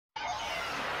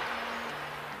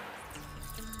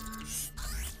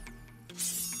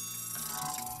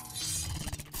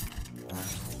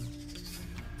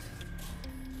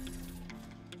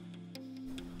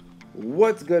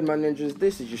What's good, my ninjas?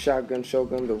 This is your Shotgun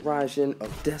Shogun, the Raijin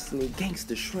of Destiny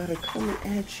Gangsta Shredder, coming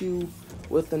at you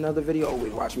with another video. Oh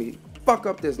wait, watch me fuck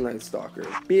up this Night Stalker,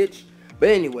 bitch. But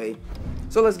anyway,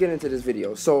 so let's get into this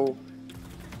video. So,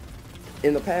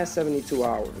 in the past 72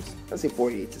 hours, let's say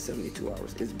 48 to 72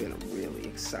 hours, it's been a really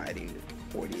exciting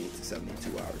 48 to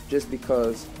 72 hours. Just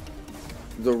because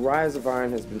the Rise of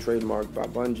Iron has been trademarked by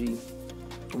Bungie,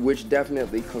 which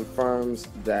definitely confirms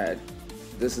that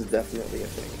this is definitely a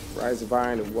thing. Rise of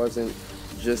Iron, it wasn't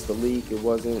just a leak, it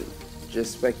wasn't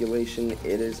just speculation,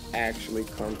 it has actually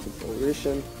come to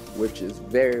fruition, which is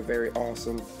very, very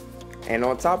awesome. And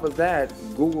on top of that,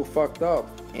 Google fucked up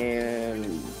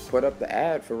and put up the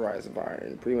ad for Rise of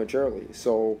Iron prematurely.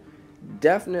 So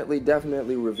definitely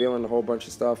revealing a whole bunch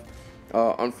of stuff.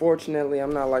 Unfortunately,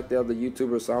 I'm not like the other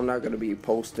YouTubers, so I'm not going to be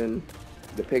posting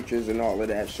the pictures and all of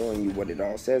that, showing you what it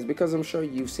all says, because I'm sure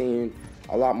you've seen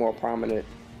a lot more prominent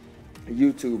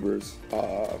YouTubers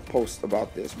post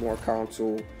about this. More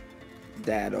Council,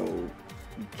 Dado,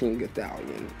 King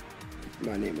Ithalian,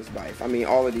 my name is Bife. I mean,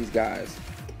 all of these guys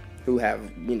who have,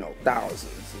 you know,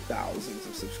 thousands and thousands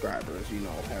of subscribers, you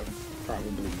know, have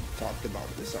probably talked about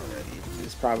this already.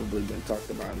 It's probably been talked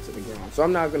about into the ground. So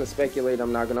I'm not going to speculate.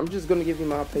 I'm just going to give you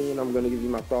my opinion. I'm going to give you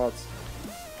my thoughts.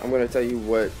 I'm going to tell you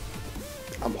what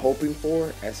I'm hoping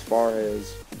for as far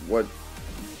as what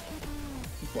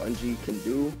Bungie can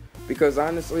do. Because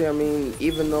honestly, I mean,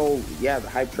 even though, yeah, the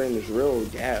hype train is real,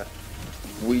 yeah,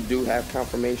 we do have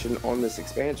confirmation on this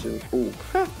expansion. Ooh,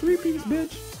 three-piece,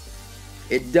 bitch.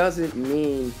 It doesn't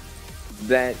mean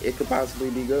that it could possibly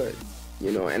be good,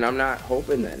 you know, and I'm not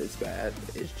hoping that it's bad.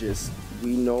 It's just,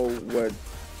 we know the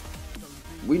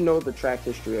track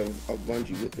history of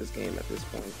Bungie with this game at this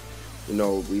point. You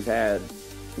know, we've had,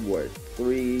 what,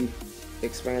 3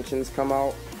 expansions come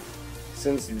out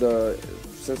since the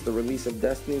release of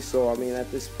Destiny. So I mean,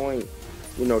 at this point,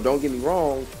 you know, don't get me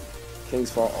wrong, King's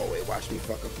Fall, oh wait, watch me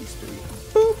fuck up these 3.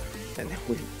 Boop. And then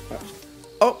we watch.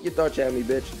 Oh, you thought you had me,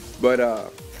 bitch. But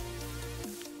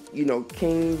you know,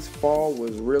 King's Fall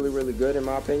was really good in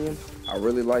my opinion. I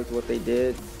really liked what they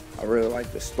did. I really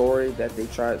liked the story that they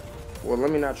tried. Well,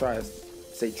 let me not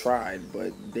say tried,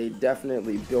 but they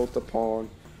definitely built upon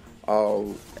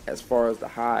as far as the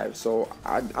Hive. So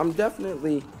I'm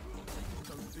definitely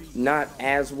not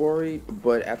as worried,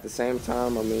 but at the same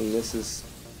time, I mean, this is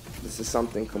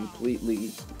something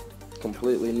completely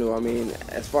new. I mean,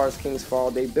 as far as King's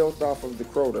Fall, they built off of the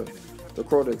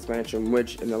Crota expansion,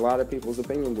 which in a lot of people's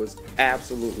opinion was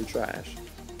absolutely trash.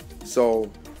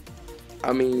 So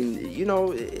I mean, you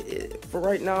know, for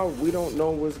right now, we don't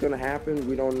know what's gonna happen.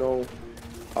 We don't know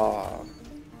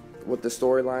what the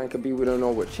storyline could be. We don't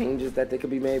know what changes that they could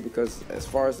be made, because as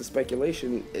far as the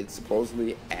speculation, it's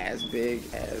supposedly as big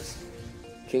as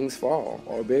King's Fall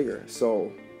or bigger.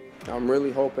 So I'm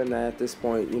really hoping that at this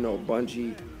point, you know,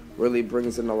 Bungie really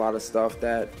brings in a lot of stuff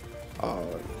that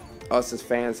us as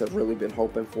fans have really been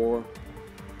hoping for.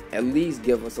 At least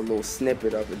give us a little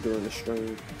snippet of it during the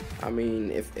stream. I mean,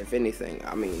 if anything,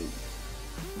 I mean,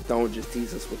 don't just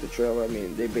tease us with the trailer. I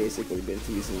mean, they've basically been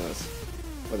teasing us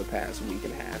for the past week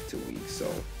and a half, 2 weeks. So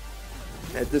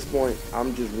at this point,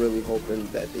 I'm just really hoping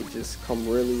that they just come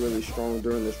really strong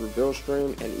during this reveal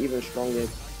stream, and even stronger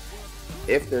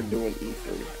if they're doing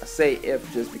E3. I say if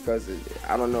just because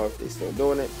I don't know if they're still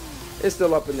doing it. It's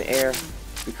still up in the air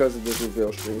because of this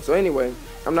reveal stream. So anyway,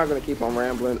 I'm not going to keep on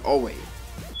rambling. Oh wait,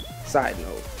 side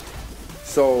note.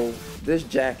 So this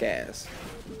jackass,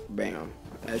 bam,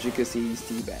 as you can see, he's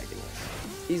teabagging us.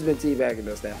 He's been teabagging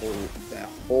us that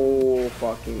whole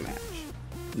fucking match.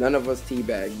 None of us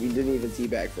teabagged. We didn't even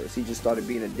teabag first. He just started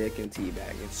being a dick and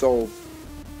teabagging. So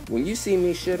when you see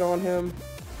me shit on him,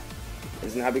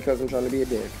 it's not because I'm trying to be a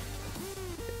dick.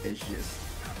 It's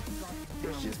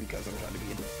just because I'm trying to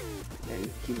be a dick. And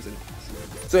he was an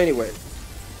ass. So anyway,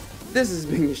 this has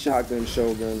been your Shotgun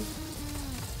Shogun.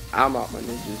 I'm out, my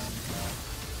ninjas.